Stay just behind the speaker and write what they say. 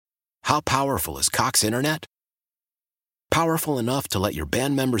How powerful is Cox Internet? Powerful enough to let your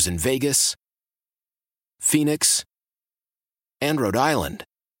band members in Vegas, Phoenix, and Rhode Island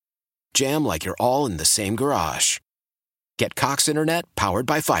jam like you're all in the same garage. Get Cox Internet powered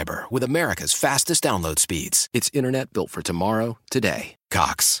by fiber with America's fastest download speeds. It's internet built for tomorrow, today.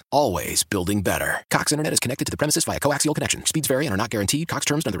 Cox, always building better. Cox Internet is connected to the premises via coaxial connection. Speeds vary and are not guaranteed. Cox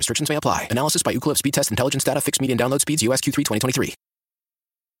terms and other restrictions may apply. Analysis by Ookla Speed Test Intelligence Data. Fixed median download speeds. US Q3 2023.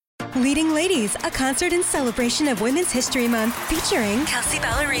 Leading Ladies, a concert in celebration of Women's History Month featuring Kelsey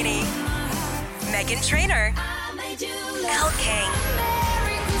Ballerini, Meghan Trainor, Elle King,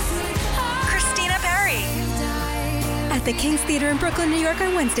 Christina Perri. At the King's Theater in Brooklyn, New York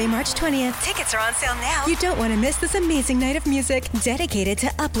on Wednesday, March 20th. Tickets are on sale now. You don't want to miss this amazing night of music dedicated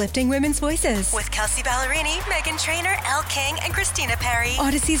to uplifting women's voices. With Kelsey Ballerini, Meghan Trainor, Elle King, and Christina Perri.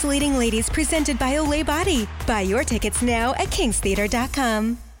 Odyssey's Leading Ladies, presented by Olay Body. Buy your tickets now at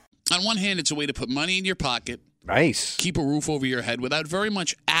kingstheater.com. On one hand, it's a way to put money in your pocket. Nice. Keep a roof over your head without very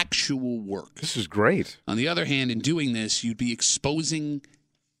much actual work. This is great. On the other hand, in doing this, you'd be exposing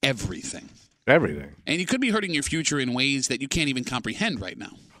everything. Everything. And you could be hurting your future in ways that you can't even comprehend right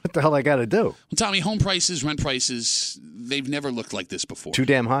now. What the hell I got to do? Well, Tommy, home prices, rent prices, they've never looked like this before. Too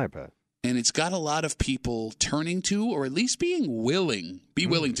damn high, Pat. And it's got a lot of people turning to, or at least being willing,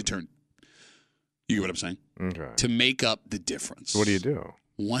 to turn. You get what I'm saying? Okay. To make up the difference. So what do you do?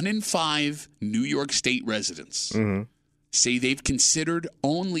 1 in 5 New York State residents say they've considered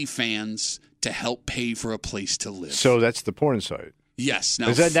OnlyFans to help pay for a place to live. So that's the porn site. Yes.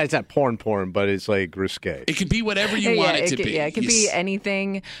 Now, That's not porn, but it's like risque. It can be whatever you want it to be. Yeah, it can be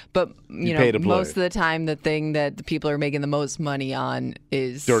anything, but you know, most of the time the thing that the people are making the most money on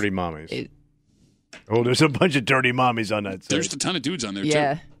is dirty mommies. There's a bunch of dirty mommies on that site. There's a ton of dudes on there,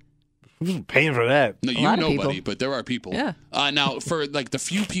 too. Who's paying for that? No, you nobody, but there are people. Yeah. Now, for like the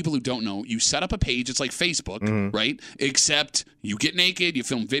few people who don't know, you set up a page. It's like Facebook, right? Except you get naked, you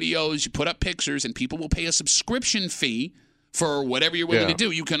film videos, you put up pictures, and people will pay a subscription fee for whatever you're willing to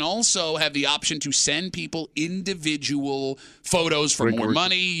do. You can also have the option to send people individual photos for more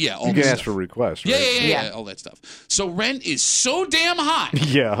money. Yeah, all you can ask for requests. Right? Yeah, all that stuff. So rent is so damn high.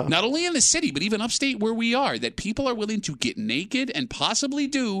 Yeah. Not only in the city, but even upstate where we are, that people are willing to get naked and possibly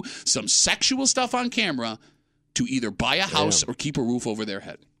do some sexual stuff on camera to either buy a house or keep a roof over their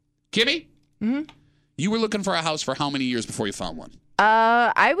head. Kimmy? You were looking for a house for how many years before you found one?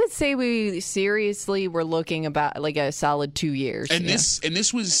 I would say we seriously were looking about like a solid 2 years. And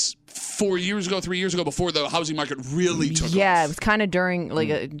this was 4 years ago, 3 years ago, before the housing market really took off. Yeah, it was kind of during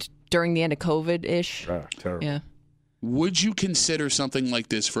during the end of COVID-ish. Terrible. Yeah. Would you consider something like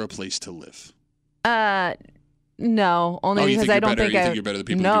this for a place to live? No, only because I don't think you're better than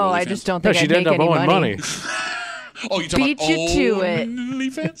people. No, I just don't think I'd she'd make end up any owing money. Oh, you talking Beat you to it.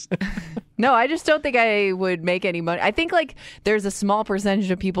 OnlyFans? No, I just don't think I would make any money. I think like there's a small percentage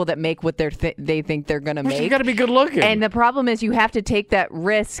of people that make what they think they're going to make. You got to be good looking. And the problem is you have to take that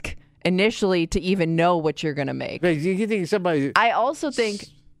risk initially to even know what you're going to make. You think somebody? I also think.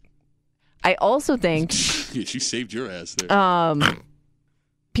 Yeah, she saved your ass there.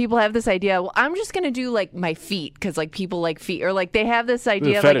 People have this idea, well, I'm just going to do like my feet because like people like feet, or like they have this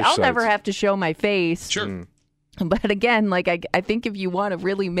idea like I'll never have to show my face. Sure. But again, like I think if you want to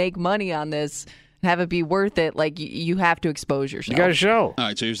really make money on this, have it be worth it, like you have to expose yourself. You got to show. All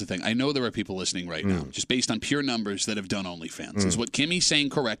right, so here's the thing. I know there are people listening right now, just based on pure numbers, that have done OnlyFans. Is what Kimmy's saying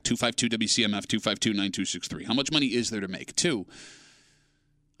correct? 252-WCMF, 252-9263. How much money is there to make? 2,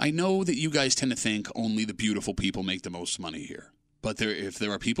 I know that you guys tend to think only the beautiful people make the most money here. But if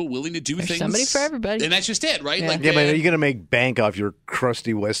there are people willing to do There's things, somebody for everybody, and that's just it, right? Yeah, like, but you're going to make bank off your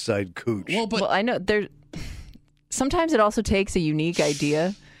crusty West Side cooch. Well, I know there. Sometimes it also takes a unique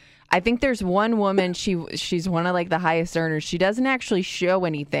idea. I think there's one woman. She's one of like the highest earners. She doesn't actually show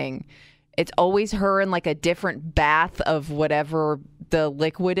anything. It's always her in like a different bath of whatever the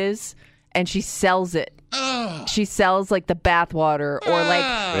liquid is, and she sells it. She sells like the bath water or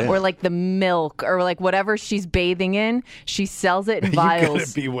like the milk or like whatever she's bathing in. She sells it in vials. You're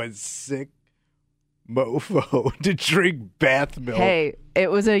gonna be one sick mofo to drink bath milk. Hey, it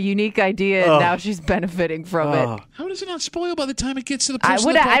was a unique idea, and now she's benefiting from it. How does it not spoil by the time it gets to the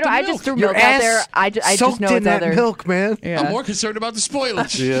person that bought the I milk? just threw milk out there. I just know it's that other milk, man. Yeah. I'm more concerned about the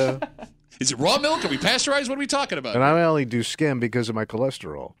spoilage. Yeah. Is it raw milk? Are we pasteurized? What are we talking about? And I only do skim because of my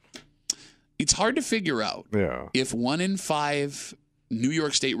cholesterol. It's hard to figure out if 1 in 5 New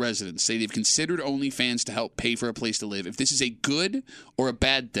York State residents say they've considered OnlyFans to help pay for a place to live, if this is a good or a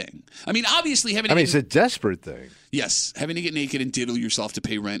bad thing. I mean, obviously having it's a desperate thing. Yes, having to get naked and diddle yourself to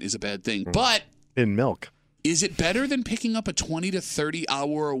pay rent is a bad thing. But in milk. Is it better than picking up a 20 to 30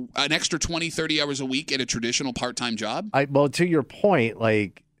 hour, an extra 20, 30 hours a week at a traditional part-time job? Well, to your point,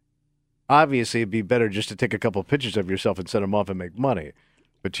 like, obviously it'd be better just to take a couple of pictures of yourself and send them off and make money.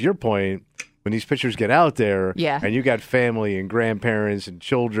 But to your point, when these pictures get out there, and you got family and grandparents and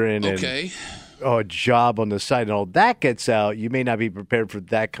children and a job on the side and all that gets out, you may not be prepared for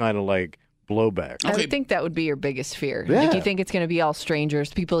that kind of like blowback. I would think that would be your biggest fear. Yeah. Like, you think it's going to be all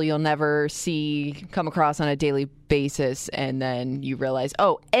strangers, people you'll never come across on a daily basis, and then you realize,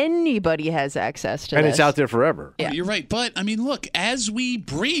 oh, anybody has access to and this. it's out there forever. Yeah. You're right. But, I mean, look, as we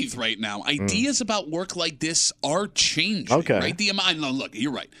breathe right now, ideas about work like this are changing. Okay. Right? Look,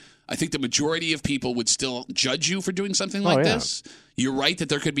 you're right. I think the majority of people would still judge you for doing something like this. You're right that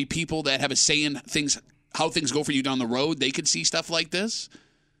there could be people that have a say in how things go for you down the road. They could see stuff like this.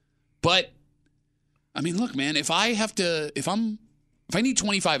 But I mean, look, man, if I need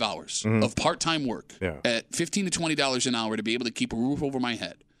 25 hours of part-time work at $15 to $20 an hour to be able to keep a roof over my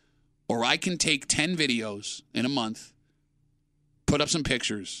head, or I can take 10 videos in a month, put up some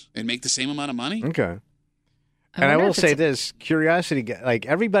pictures, and make the same amount of money. Okay. And I will say this, curiosity, like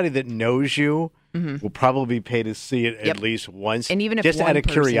everybody that knows you will probably pay to see it at least once. And even if just one out of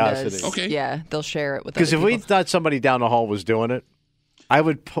person curiosity. does, Okay. Yeah, they'll share it with other Because if people. we thought somebody down the hall was doing it, I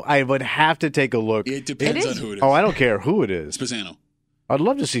would have to take a look. It depends on who it is. Oh, I don't care who it is. Spazano. I'd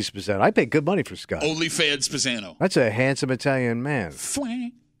love to see Spazano. I pay good money for Scott. OnlyFans Spazano. That's a handsome Italian man.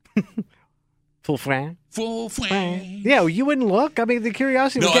 Fwang. Full franc. Full fwang. Yeah, well, you wouldn't look. I mean, the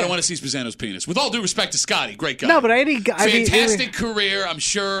curiosity. No, would I get- don't want to see Spazano's penis. With all due respect to Scotty, great guy. No, but any guy. Fantastic career, I'm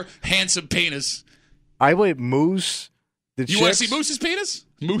sure. Handsome penis. I would Moose. The You want to chicks. see Moose's penis?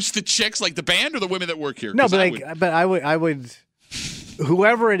 Moose the chicks, like the band, or the women that work here? No, 'Cause but I would.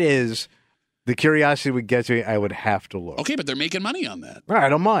 Whoever it is, the curiosity would get to me. I would have to look. Okay, but they're making money on that. All right, I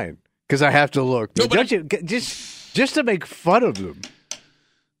don't mind because I have to look. No, But but don't you just to make fun of them?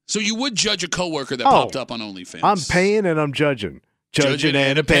 So you would judge a coworker that popped up on OnlyFans. I'm paying and I'm judging. Judging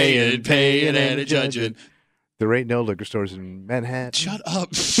and a paying, paying and a judging. There ain't no liquor stores in Manhattan. Shut up.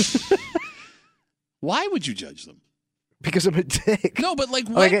 Why would you judge them? Because I'm a dick. No, but like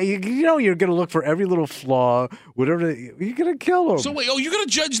what? Like you know, you're gonna look for every little flaw, whatever. You're gonna kill them. So wait, you're going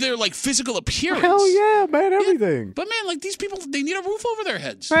to judge their like physical appearance? Hell yeah, man, everything. But man, like these people, they need a roof over their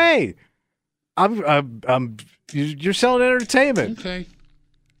heads. Hey, you're selling entertainment. Okay.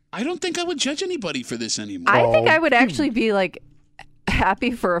 I don't think I would judge anybody for this anymore. I think I would actually be like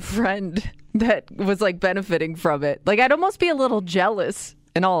happy for a friend that was like benefiting from it. Like, I'd almost be a little jealous,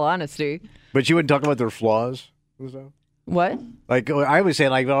 in all honesty. But you wouldn't talk about their flaws. What? Like I would say,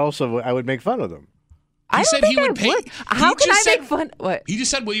 like also I would make fun of them. I said don't he think would I pay. would. How can I make fun? What? He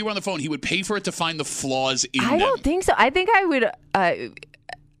just said while you were on the phone, he would pay for it to find the flaws in I them. don't think so. I think I would.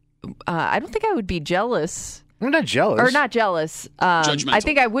 I don't think I would be jealous. I'm not jealous. Or not jealous. Judgmental. I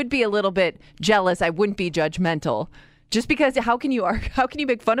think I would be a little bit jealous. I wouldn't be judgmental. Just because how can you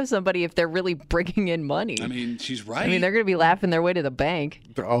make fun of somebody if they're really bringing in money? I mean, she's right. I mean, they're going to be laughing their way to the bank.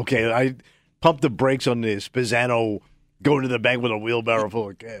 Okay, I pumped the brakes on this Spazano going to the bank with a wheelbarrow full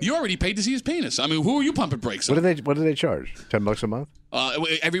of cash. You already paid to see his penis. I mean, who are you pumping brakes on? What do they charge? $10 a month?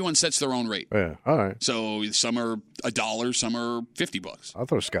 Everyone sets their own rate. Yeah, all right. So some are $1, some are $50. I'll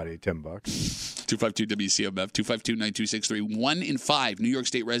throw Scotty $10. 252-WCMF, 252-9263. 1 in 5 New York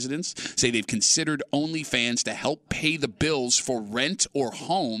State residents say they've considered OnlyFans to help pay the bills for rent or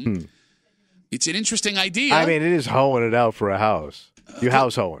home. It's an interesting idea. I mean, it is hoeing it out for a house. You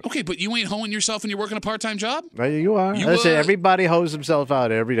house hoeing. Okay, but you ain't hoeing yourself when you're working a part-time job? You are. Listen, everybody hoes themselves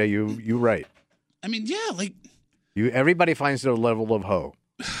out every day. You right. I mean, yeah, like... Everybody finds their level of hoe.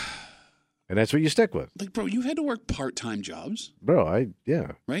 And that's what you stick with. Like, bro, you had to work part-time jobs. Bro,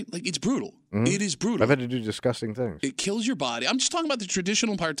 yeah. Right? Like, it's brutal. It is brutal. I've had to do disgusting things. It kills your body. I'm just talking about the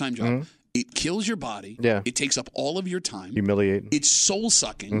traditional part-time job. It kills your body. Yeah. It takes up all of your time. Humiliating. It's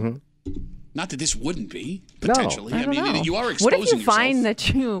soul-sucking. Not that this wouldn't be, potentially. I don't know. You are exposing What if you yourself. find that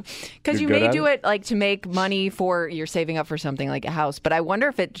because you You're good may at do it like to make money for you're saving up for something like a house, but I wonder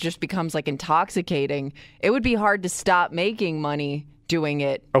if it just becomes like intoxicating. It would be hard to stop making money doing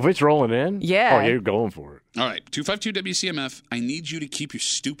it. Oh, if it's rolling in? Yeah. Oh, you're going for it. All right, 252-WCMF, I need you to keep your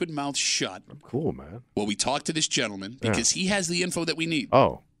stupid mouth shut Cool, man. while we talk to this gentleman because he has the info that we need.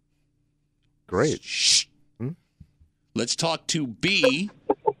 Oh, great. Shh. Let's talk to B.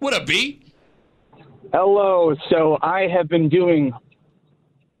 What up, B? Hello. So I have been doing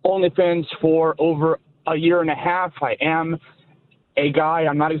OnlyFans for over a year and a half. I am a guy.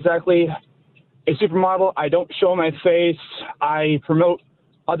 I'm not exactly a supermodel. I don't show my face. I promote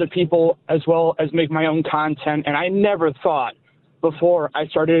other people as well as make my own content. And I never thought before I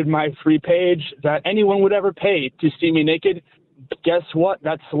started my free page that anyone would ever pay to see me naked. Guess what?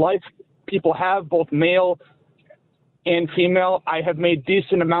 That's life people have, both male and female. I have made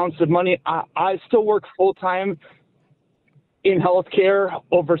decent amounts of money. I still work full-time in healthcare,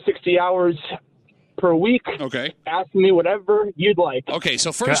 over 60 hours per week. Okay. Ask me whatever you'd like. Okay,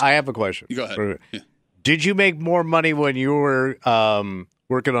 so first... I have a question. You go ahead. Yeah. Did you make more money when you were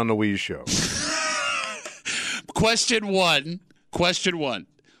working on the Wii show? Question one.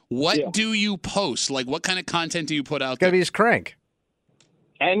 What do you post? Like, what kind of content do you put out Gotta there? be his crank.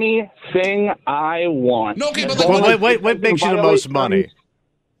 Anything I want. No, okay, but what makes you the most money?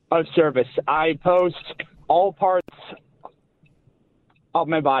 Of service. I post all parts of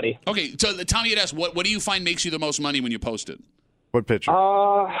my body. Okay, so Tommy had asked, what do you find makes you the most money when you post it? What picture?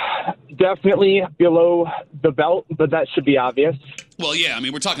 Definitely below the belt, but that should be obvious. Well, yeah, I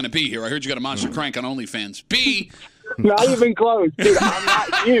mean, we're talking to B here. I heard you got a monster crank on OnlyFans. B. Not even close. Dude, I'm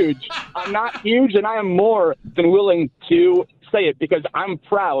not huge, and I am more than willing to say it because I'm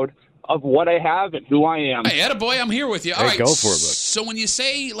proud of what I have and who I am. Hey, attaboy, I'm here with you. All hey, right, go for it, bud. So when you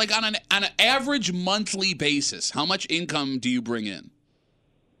say, like, on an average monthly basis, how much income do you bring in?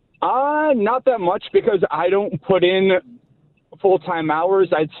 Not that much because I don't put in full-time hours.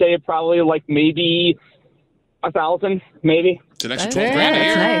 I'd say probably like maybe 1,000, maybe. It's an extra 12 grand a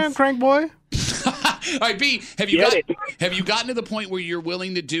year. Nice. Crank boy. All right, B, have you gotten to the point where you're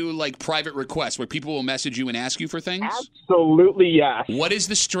willing to do like private requests where people will message you and ask you for things? Absolutely, yes. What is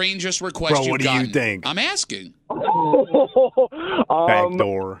the strangest request Bro, you've what gotten? do you think? I'm asking.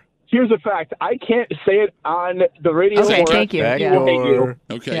 Backdoor. Here's a fact. I can't say it on the radio. Okay, or thank you. people will hate you.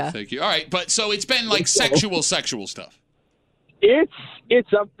 Okay, Yeah. thank you. All right, but so it's been like sexual stuff.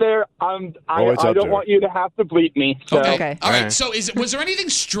 It's up there. I don't want you to have to bleep me. So. Okay. All right. So was there anything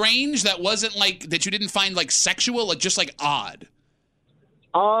strange that wasn't like that you didn't find like sexual, like just like odd?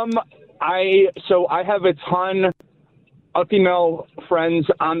 I have a ton of female friends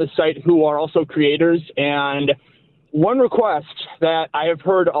on the site who are also creators, and one request that I have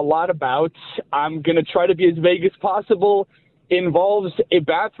heard a lot about, I'm going to try to be as vague as possible, involves a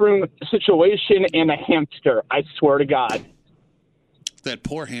bathroom situation and a hamster. I swear to God. That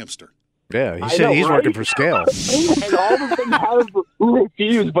poor hamster. Yeah, he said he's working for scale. And all of them have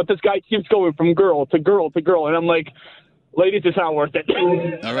refused, but this guy keeps going from girl to girl to girl, and I'm like, ladies, it's not worth it.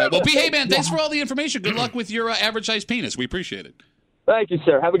 All right. Well, hey, man, thanks for all the information. Good luck with your average-sized penis. We appreciate it. Thank you,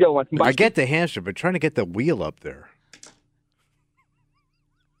 sir. Have a good one. Bye. I get the hamster, but trying to get the wheel up there.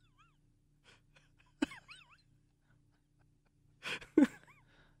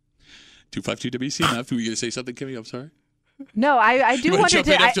 252 WCMF. Were you going to say something, Kimmy? I'm sorry. No, I do want to.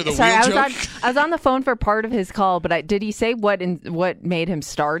 I was on the phone for part of his call, but did he say what made him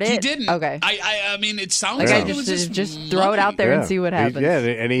start it? He didn't. Okay. I mean, it sounds like like I it was just throw it out there and see what happens.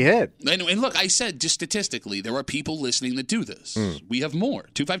 And he hit. And look, I said just statistically, there are people listening that do this. We have more.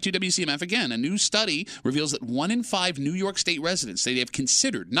 252 WCMF again. A new study reveals that 1 in 5 New York State residents say they have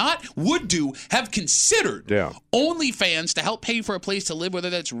considered, not would do, have considered OnlyFans to help pay for a place to live,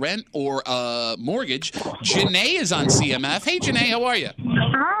 whether that's rent or mortgage. Janae is on CMF. Hey, Janae, how are you?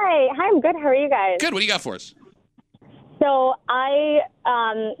 Hi, I'm good. How are you guys? Good. What do you got for us? So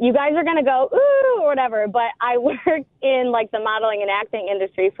you guys are going to go, ooh, or whatever, but I worked in like the modeling and acting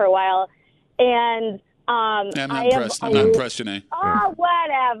industry for a while, and I'm not impressed, Janae. Oh,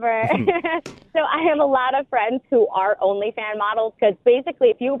 whatever. So I have a lot of friends who are OnlyFans models because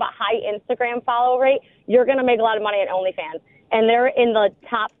basically if you have a high Instagram follow rate, you're going to make a lot of money at OnlyFans. And they're in the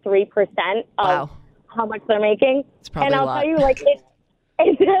top 3% of how much they're making. And I'll tell you, like,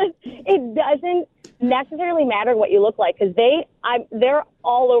 it doesn't necessarily matter what you look like because they're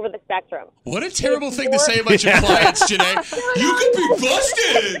all over the spectrum. What a terrible thing to say about your clients, Janae. You could be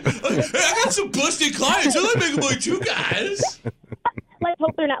busted. I got some busted clients. They're not making money too, guys. Let's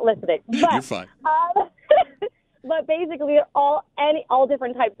hope they're not listening. But, you're fine. But basically, all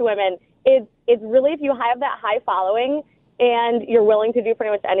different types of women. It's really, if you have that high following and you're willing to do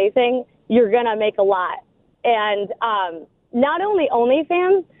pretty much anything, you're going to make a lot. And not only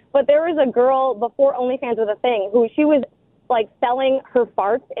OnlyFans, but there was a girl before OnlyFans was a thing who she was like selling her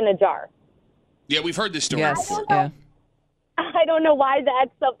farts in a jar. Yeah, we've heard this story before. Yeah. I don't know why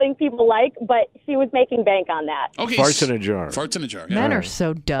that's something people like, but she was making bank on that. Okay, farts in a jar. Farts in a jar. Yeah. Men are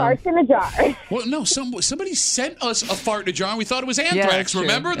so dumb. Farts in a jar. Well, no, somebody sent us a fart in a jar, and we thought it was anthrax.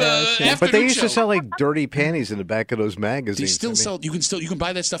 Remember the afternoon But they used show? to sell like dirty panties in the back of those magazines. They still sell. You can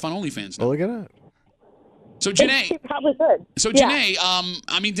buy that stuff on OnlyFans now. Oh, look at that. So Janae, She probably could. So Janae,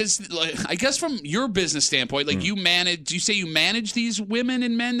 I mean, I guess from your business standpoint, like you say you manage these women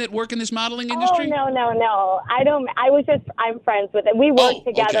and men that work in this modeling industry? Oh, no. I don't. I'm friends with it. We work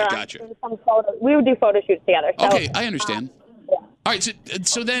together. Okay, gotcha. On some photos. We would do photo shoots together. So, okay, I understand. Yeah. All right,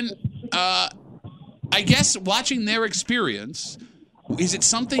 so then, I guess watching their experience, is it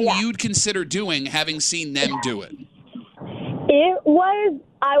something you'd consider doing, having seen them do it? It was.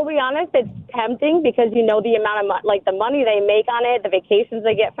 I will be honest. It's tempting because you know the amount of the money they make on it, the vacations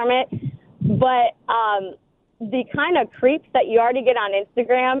they get from it, but the kind of creeps that you already get on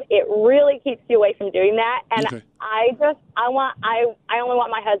Instagram, it really keeps you away from doing that. And I only want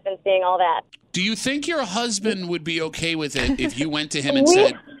my husband seeing all that. Do you think your husband would be okay with it if you went to him and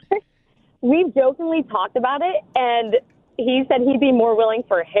said? We've jokingly talked about it, and he said he'd be more willing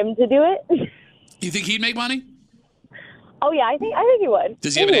for him to do it. You think he'd make money? Oh yeah, I think he would.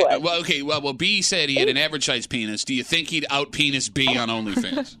 Does he have well, B said he had an average size penis. Do you think he'd out penis B on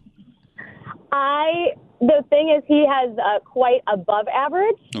OnlyFans? The thing is, he has quite above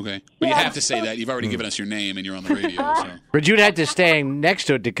average. Okay, but you have to say that. You've already given us your name and you're on the radio. So. But you'd have to stand next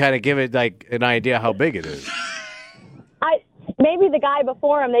to it to kind of give it like an idea how big it is. Maybe the guy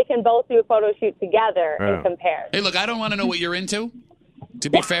before him, they can both do a photo shoot together and compare. Hey, look, I don't want to know what you're into. To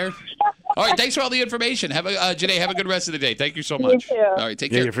be fair. All right, thanks for all the information. Janae, have a good rest of the day. Thank you so much. You too. All right,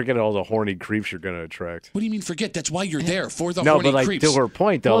 take care. You're forgetting all the horny creeps you're going to attract. What do you mean forget? That's why you're there, for the horny creeps. To her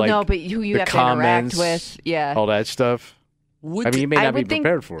point, though, well, no, but who you have to interact with, all that stuff. You may not be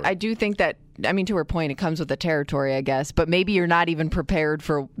prepared for it. I do think that, to her point, it comes with the territory, I guess. But maybe you're not even prepared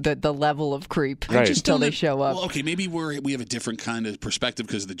for the level of creep until they show up. Well, okay, maybe we have a different kind of perspective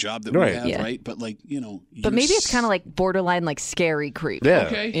because of the job that we have, right? But but maybe it's kind of like borderline, like scary creep. Yeah.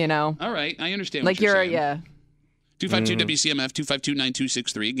 Okay. All right, I understand. Like what you're saying. 252 252 WCMF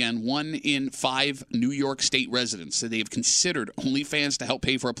 252-9263. Again, 1 in 5 New York State residents say they have considered OnlyFans to help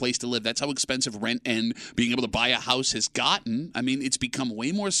pay for a place to live. That's how expensive rent and being able to buy a house has gotten. I mean, it's become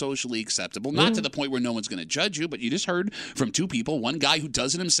way more socially acceptable. Not to the point where no one's going to judge you, but you just heard from two people. One guy who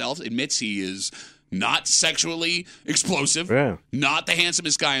does it himself admits he is not sexually explosive, not the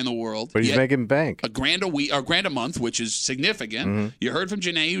handsomest guy in the world. But he's making bank. $1,000 a week, or $1,000 a month, which is significant. You heard from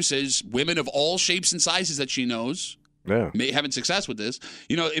Janae, who says women of all shapes and sizes that she knows having success with this.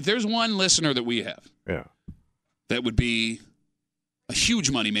 If there's one listener that we have that would be a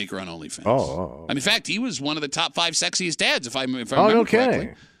huge moneymaker on OnlyFans. Oh. In fact, he was one of the top 5 sexiest dads, if I remember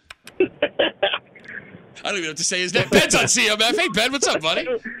correctly. I don't even have to say his name. Ben's on CMF. Hey, Ben, what's up, buddy?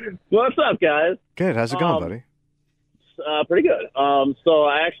 What's up, guys? Good. How's it going, buddy? Pretty good. So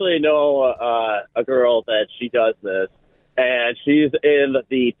I actually know a girl that she does this, and she's in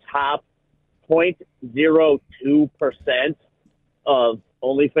the top 0.02% of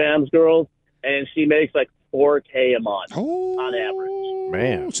OnlyFans girls, and she makes like $4K a month on average.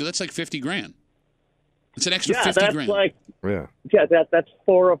 Man. So that's like $50,000. It's an extra $50,000. That's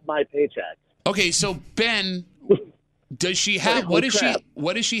 4 of my paychecks. Okay, so Ben, does she have what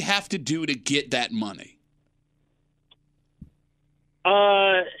does she have to do to get that money?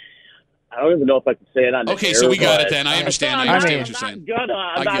 I don't even know if I can say it on the air, so we got it then. I understand. I understand what you're saying.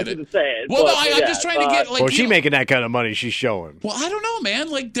 I'm not going to say it. Well, no, I'm just trying to get like. Well, she's making that kind of money. She's showing. Well, I don't know,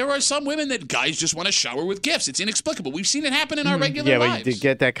 man. Like there are some women that guys just want to shower with gifts. It's inexplicable. We've seen it happen in our regular lives. But to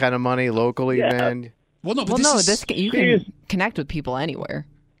get that kind of money locally, man. Well, no, you can connect with people anywhere.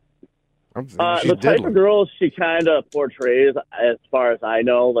 The type of girl she kind of portrays, as far as I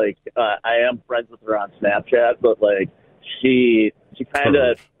know, like I am friends with her on Snapchat, but like she kind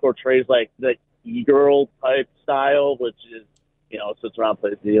of portrays like the e-girl type style, which is sits around,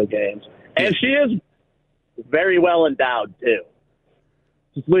 plays video games, and she is very well endowed too.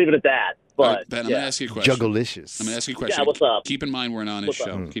 Just leave it at that. But right, Ben, I'm going to ask you a question. Juggalicious. I'm going to ask you a question. Yeah, what's up? Keep in mind we're an honest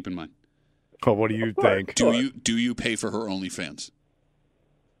show. Keep in mind. Oh, what do you think? Do you pay for her OnlyFans?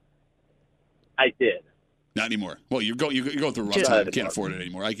 I did. Not anymore. Well, you're going through a rough time. You can't afford it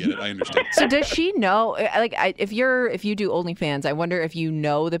anymore. I get it. I understand. So does she know? Like, if you do OnlyFans, I wonder if you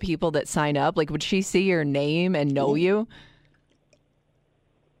know the people that sign up. Like, would she see your name and know you?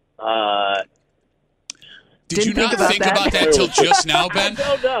 Did you not think about that till just now, Ben? I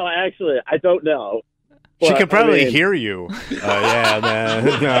don't know. Actually, I don't know. She could probably hear you. Yeah, man.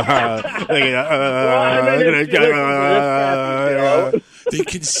 They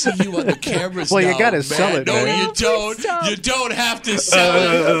can see you on the cameras. Well, now, you got to sell it. No, man. you don't. You don't have to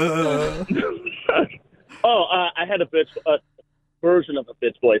sell it. I had a version of a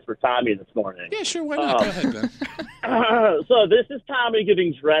bitch voice for Tommy this morning. Yeah, sure. Why not? Go ahead, Ben. So this is Tommy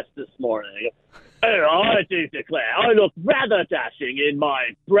getting dressed this morning. I do declare, I look rather dashing in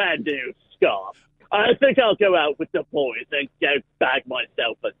my brand new scarf. I think I'll go out with the boys and get back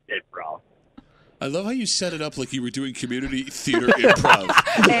myself a zebra. I love how you set it up like you were doing community theater improv.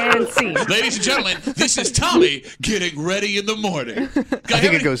 And scene. Ladies and gentlemen, this is Tommy getting ready in the morning. I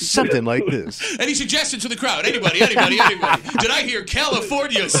think it goes something like this. Any suggestions for the crowd? Anybody? Did I hear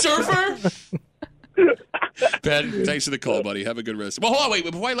California Surfer? Ben, thanks for the call, buddy. Have a good rest. Well, hold on, wait.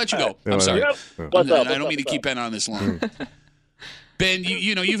 Before I let you go, I'm sorry. I don't mean to keep Ben on this long. Ben,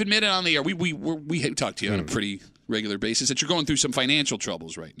 you've admitted on the air, we talk to you on a pretty regular basis that you're going through some financial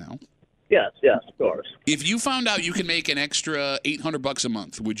troubles right now. Yes, of course. If you found out you can make an extra $800 a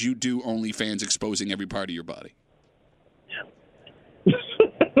month, would you do OnlyFans exposing every part of your body?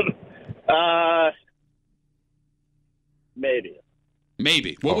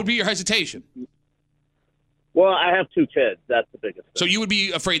 Maybe. What would be your hesitation? Well, I have 2 kids. That's the biggest thing. So you would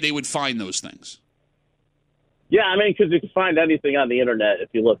be afraid they would find those things? Yeah, I mean, because you can find anything on the internet if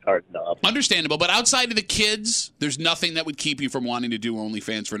you look hard enough. Understandable, but outside of the kids, there's nothing that would keep you from wanting to do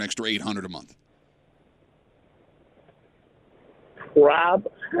OnlyFans for an extra $800 a month.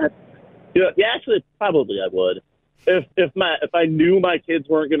 Actually, probably I would. If I knew my kids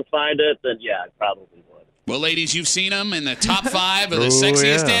weren't going to find it, then yeah, I probably would. Well, ladies, you've seen them in the top 5 of the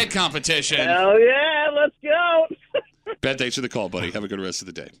sexiest dad competition. Hell yeah, let's go. Ben, thanks for the call, buddy. Have a good rest of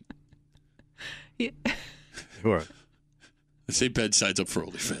the day. Yeah. What? Let's say Ben signs up for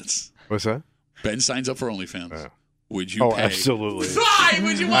OnlyFans. What's that? Ben signs up for OnlyFans. Would you pay? Absolutely. Why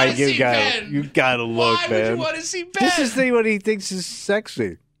would you want to see Ben? You got to look, Why man. would you want to see Ben? This is what he thinks is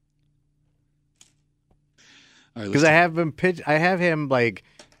sexy. Because I have him like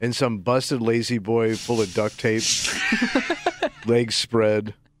in some busted lazy boy full of duct tape, legs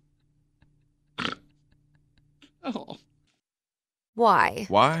spread. Oh. Why?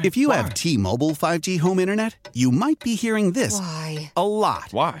 If you have T-Mobile 5G home internet, you might be hearing this a lot.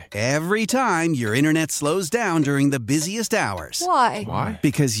 Why? Every time your internet slows down during the busiest hours. Why?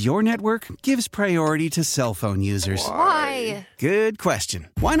 Because your network gives priority to cell phone users. Why? Good question.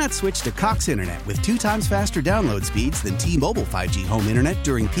 Why not switch to Cox Internet with 2 times faster download speeds than T-Mobile 5G home internet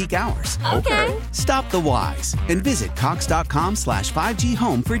during peak hours? Okay. Stop the whys and visit cox.com/5G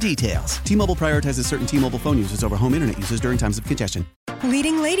home for details. T-Mobile prioritizes certain T-Mobile phone users over home internet users during times of congestion.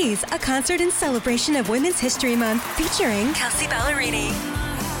 Leading Ladies, a concert in celebration of Women's History Month featuring Kelsey Ballerini,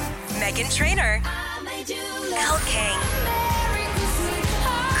 Meghan Trainor, Elle King,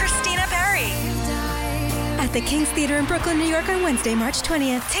 Christina Perri. At the King's Theater in Brooklyn, New York on Wednesday, March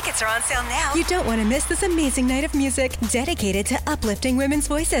 20th. Tickets are on sale now. You don't want to miss this amazing night of music dedicated to uplifting women's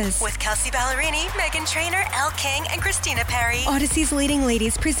voices. With Kelsey Ballerini, Meghan Trainor, Elle King, and Christina Perri. Odyssey's Leading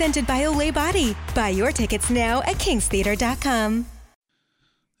Ladies presented by Olay Body. Buy your tickets now at kingstheater.com.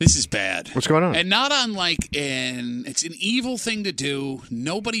 This is bad. What's going on? And not unlike it's an evil thing to do.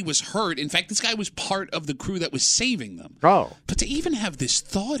 Nobody was hurt. In fact, this guy was part of the crew that was saving them. Oh. But to even have this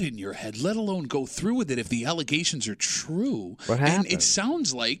thought in your head, let alone go through with it if the allegations are true. What happened? And it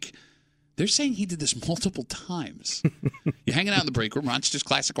sounds like they're saying he did this multiple times. You're hanging out in the break room. Rochester's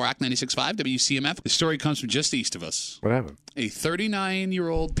Classic Rock 96.5 WCMF. The story comes from just east of us. What happened? A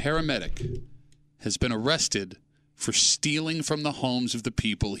 39-year-old paramedic has been arrested for stealing from the homes of the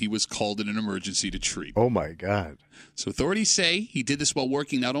people he was called in an emergency to treat. Oh, my God. So authorities say he did this while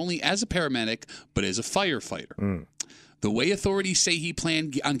working not only as a paramedic, but as a firefighter. The way authorities say he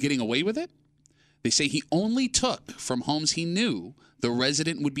planned on getting away with it, they say he only took from homes he knew the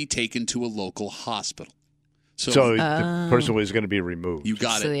resident would be taken to a local hospital. So the person was going to be removed. You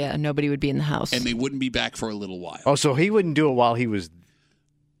got it. So, yeah, nobody would be in the house. And they wouldn't be back for a little while. Oh, so he wouldn't do it while he was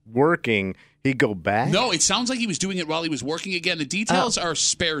working. He'd go back? No, it sounds like he was doing it while he was working. Again, the details are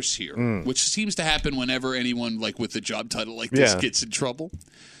sparse here, which seems to happen whenever anyone like with a job title like this gets in trouble.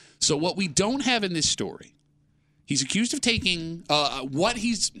 So what we don't have in this story, he's accused of taking what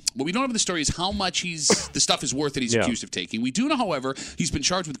we don't have in the story is how much the stuff is worth that he's accused of taking. We do know, however, he's been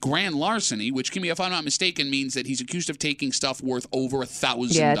charged with grand larceny, which can be, if I'm not mistaken, means that he's accused of taking stuff worth over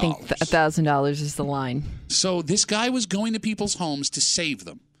 $1,000. Yeah, I think $1,000 is the line. So this guy was going to people's homes to save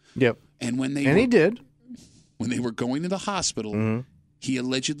them. Yep. And he did. When they were going to the hospital, he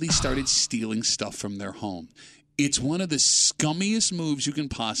allegedly started stealing stuff from their home. It's one of the scummiest moves you can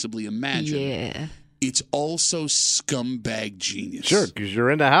possibly imagine. Yeah. It's also scumbag genius. Sure, because you're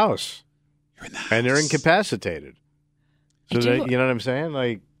in the house. You're in the house. And they're incapacitated. So you know what I'm saying?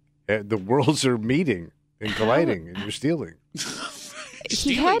 Like, the worlds are meeting and colliding, and you're stealing.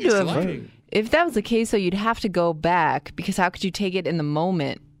 He had to have. If that was the case, though, you'd have to go back, because how could you take it in the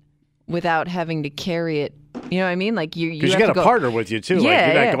moment without having to carry it You know what I mean? Like you got a partner with you too. Yeah,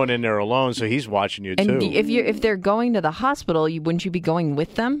 like you're not going in there alone, so he's watching you too. And if they're going to the hospital, wouldn't you be going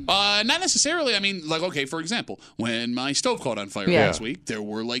with them? Not necessarily. I mean, like, okay, for example, when my stove caught on fire last week, there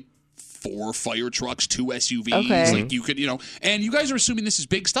were like 4 fire trucks, 2 SUVs. Okay. Like you could, and you guys are assuming this is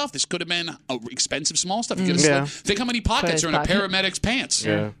big stuff. This could have been expensive small stuff. You could have think how many pockets are in a paramedic's pants.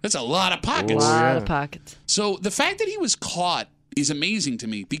 Yeah. That's a lot of pockets. A lot of pockets. So the fact that he was caught is amazing to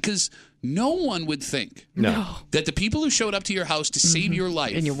me because no one would think that the people who showed up to your house to save your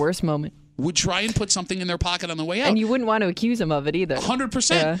life in your worst moment would try and put something in their pocket on the way out. And you wouldn't want to accuse him of it either.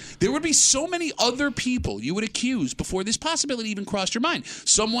 100%. Yeah. There would be so many other people you would accuse before this possibility even crossed your mind.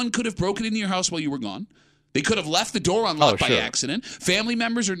 Someone could have broken into your house while you were gone. They could have left the door unlocked by accident. Family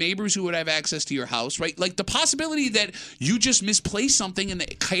members or neighbors who would have access to your house, right? Like the possibility that you just misplaced something in the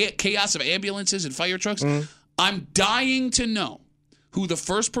chaos of ambulances and fire trucks. I'm dying to know who the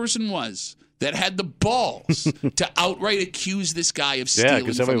first person was that had the balls to outright accuse this guy of stealing. Yeah,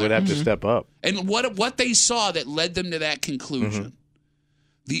 because somebody would have to step up. And what they saw that led them to that conclusion.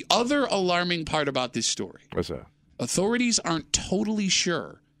 The other alarming part about this story. What's that? Authorities aren't totally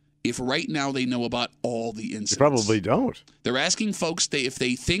sure if right now they know about all the incidents. They probably don't. They're asking folks if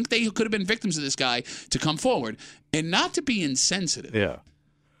they think they could have been victims of this guy to come forward. And not to be insensitive. Yeah.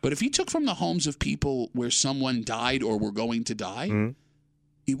 But if he took from the homes of people where someone died or were going to die,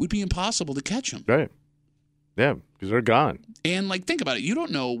 it would be impossible to catch him. Right. Yeah, because they're gone. And, like, think about it. You don't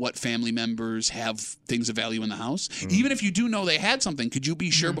know what family members have things of value in the house. Even if you do know they had something, could you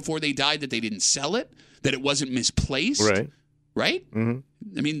be sure before they died that they didn't sell it, that it wasn't misplaced? Right. Right?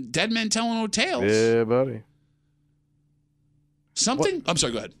 I mean, dead men tell no tales. Yeah, buddy. I'm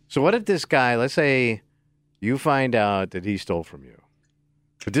sorry, go ahead. So what if this guy, let's say you find out that he stole from you,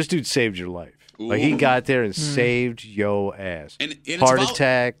 but this dude saved your life. Like, he got there and saved yo ass. And Heart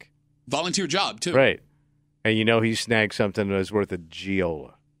attack. Volunteer job, too. Right. And he snagged something that was worth a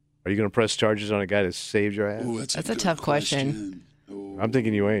Giola. Are you going to press charges on a guy that saved your ass? Ooh, that's a tough question. I'm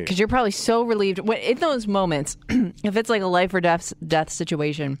thinking you ain't. Because you're probably so relieved. In those moments, if it's like a life or death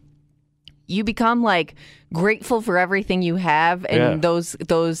situation, you become, like, grateful for everything you have. And those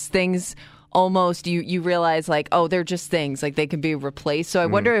things... almost you realize like, oh, they're just things, like they can be replaced. So I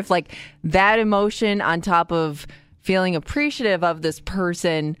wonder if like that emotion on top of feeling appreciative of this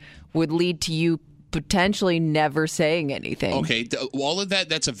person would lead to you potentially never saying anything. Okay, all of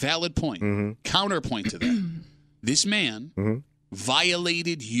that's a valid point. Counterpoint to that. This man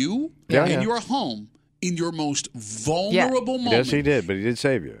violated you in your home in your most vulnerable moment. Yes, he did, but he did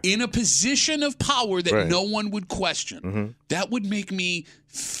save you. In a position of power that no one would question. That would make me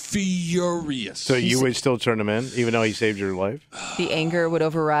furious. So you would still turn him in, even though he saved your life? The anger would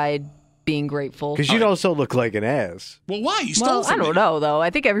override being grateful. Because you'd also look like an ass. Well, why? You stole from I don't know, though.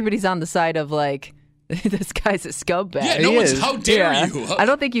 I think everybody's on the side of, like, this guy's a scumbag. Yeah, no one's, how dare you? I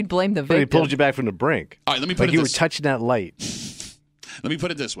don't think you'd blame the victim. But he pulled you back from the brink. All right, let me put it this way. Like you were touching that light. Let me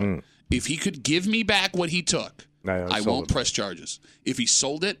put it this way. If he could give me back what he took, I won't press charges. If he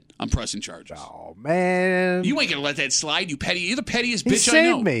sold it, I'm pressing charges. Oh, man. You ain't going to let that slide, you petty. You're the pettiest bitch I know.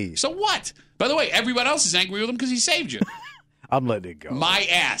 He saved me. So what? By the way, everyone else is angry with him because he saved you. I'm letting it go. My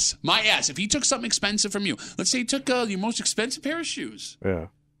ass. If he took something expensive from you, let's say he took your most expensive pair of shoes. Yeah.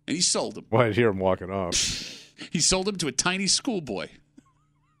 And he sold them. Well, I'd hear him walking off. He sold them to a tiny schoolboy.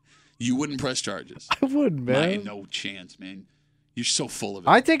 You wouldn't press charges. I wouldn't, man. No chance, man. You're so full of it.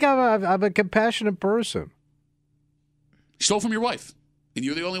 I think I'm a compassionate person. He stole from your wife, and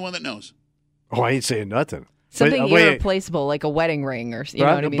you're the only one that knows. Oh, I ain't saying nothing. Something irreplaceable, like a wedding ring, or you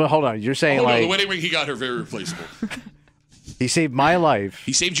know what I mean. But hold on, you're saying the wedding ring he got her very replaceable. He saved my life.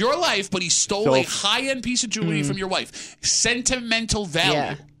 He saved your life, but he stole a high-end piece of jewelry from your wife. Sentimental value.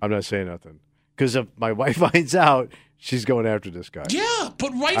 Yeah. I'm not saying nothing because if my wife finds out, she's going after this guy. Yeah,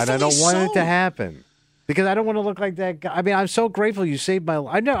 but rightfully so. And I don't want it to happen. Because I don't want to look like that guy. I mean, I'm so grateful you saved my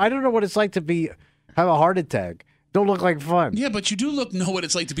life. I don't know what it's like to have a heart attack. Don't look like fun. Yeah, but you do know what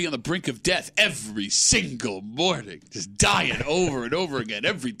it's like to be on the brink of death every single morning. Just dying over and over again.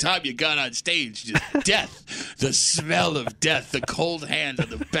 Every time you got on stage, just death. The smell of death. The cold hand on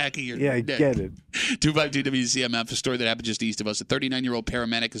the back of your neck. Yeah, I get it. 252 WCMF, a story that happened just east of us. A 39-year-old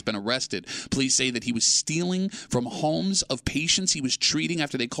paramedic has been arrested. Police say that he was stealing from homes of patients he was treating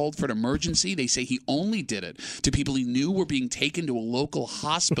after they called for an emergency. They say he only did it to people he knew were being taken to a local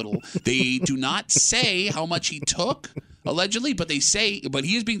hospital. They do not say how much he took, allegedly, but he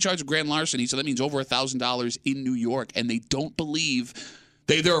is being charged with grand larceny, so that means over $1,000 in New York, and they don't believe...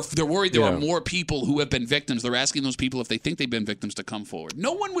 They're worried there are more people who have been victims. They're asking those people if they think they've been victims to come forward.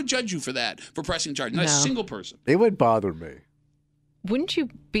 No one would judge you for that, for pressing charges. Not a single person. It would bother me. Wouldn't you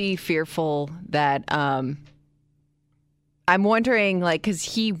be fearful that I'm wondering, like, because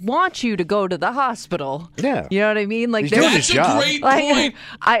he wants you to go to the hospital. Yeah. You know what I mean? Like, that's a great point.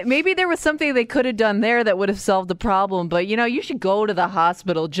 Maybe there was something they could have done there that would have solved the problem, but, you should go to the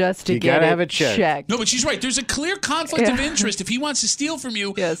hospital just to get it have it checked. No, but she's right. There's a clear conflict of interest if he wants to steal from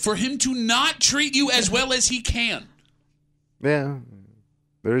you for him to not treat you as well as he can. Yeah.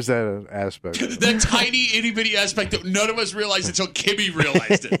 There's that aspect. That tiny, itty-bitty aspect that none of us realized until Kimmy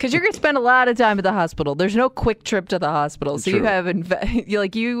realized it. Because you're going to spend a lot of time at the hospital. There's no quick trip to the hospital. So you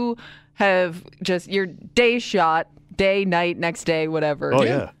have just your day shot, day, night, next day, whatever. Oh,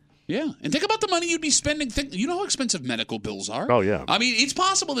 yeah. Yeah. And think about the money you'd be spending. You know how expensive medical bills are? Oh, yeah. I mean, it's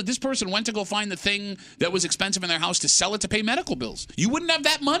possible that this person went to go find the thing that was expensive in their house to sell it to pay medical bills. You wouldn't have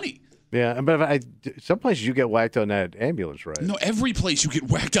that money. Yeah, but some places you get whacked on that ambulance ride. No, every place you get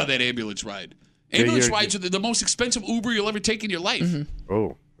whacked on that ambulance ride. Ambulance rides are the most expensive Uber you'll ever take in your life. Mm-hmm.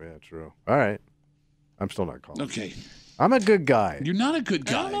 Oh, yeah, true. All right. I'm still not calling. Okay. I'm a good guy. You're not a good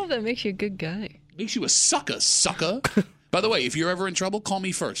guy. I don't know if that makes you a good guy. Makes you a sucker. By the way, if you're ever in trouble, call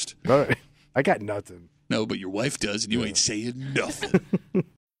me first. All right. I got nothing. No, but your wife does, and you ain't saying nothing.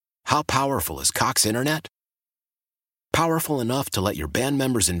 How powerful is Cox Internet? Powerful enough to let your band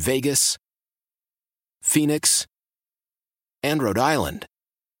members in Vegas, Phoenix, and Rhode Island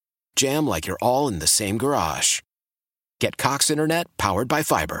jam like you're all in the same garage. Get Cox Internet powered by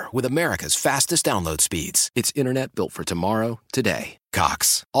fiber with America's fastest download speeds. It's internet built for tomorrow, today.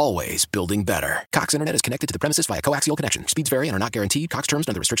 Cox, always building better. Cox Internet is connected to the premises via coaxial connection. Speeds vary and are not guaranteed. Cox terms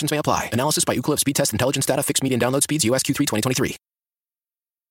and other restrictions may apply. Analysis by Ookla Speed Test Intelligence Data. Fixed median download speeds. US Q3 2023.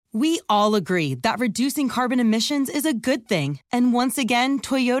 We all agree that reducing carbon emissions is a good thing. And once again,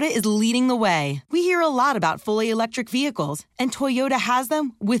 Toyota is leading the way. We hear a lot about fully electric vehicles, and Toyota has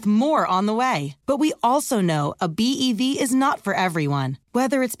them with more on the way. But we also know a BEV is not for everyone.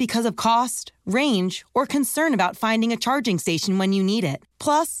 Whether it's because of cost, range, or concern about finding a charging station when you need it.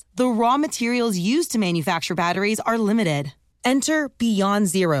 Plus, the raw materials used to manufacture batteries are limited. Enter Beyond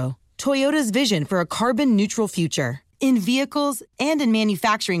Zero, Toyota's vision for a carbon-neutral future. In vehicles and in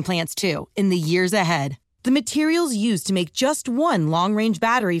manufacturing plants, too, in the years ahead. The materials used to make just one long-range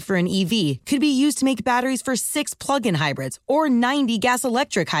battery for an EV could be used to make batteries for 6 plug-in hybrids or 90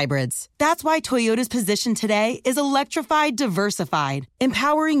 gas-electric hybrids. That's why Toyota's position today is electrified, diversified,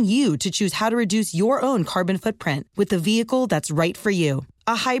 empowering you to choose how to reduce your own carbon footprint with the vehicle that's right for you.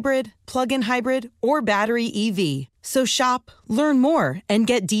 A hybrid, plug-in hybrid, or battery EV. So shop, learn more, and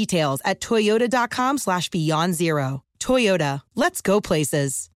get details at toyota.com/beyondzero. Toyota, let's go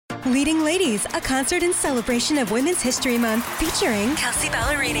places. Leading Ladies, a concert in celebration of Women's History Month featuring Kelsey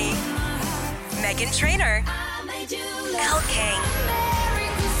Ballerini, Meghan Trainor, Elle King,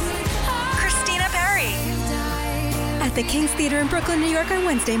 Christina Perri. At the King's Theater in Brooklyn, New York on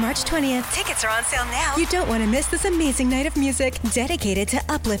Wednesday, March 20th. Tickets are on sale now. You don't want to miss this amazing night of music dedicated to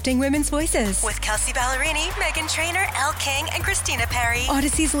uplifting women's voices. With Kelsey Ballerini, Meghan Trainor, Elle King, and Christina Perri.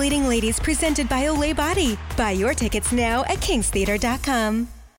 Odyssey's Leading Ladies presented by Olay Body. Buy your tickets now at kingstheater.com.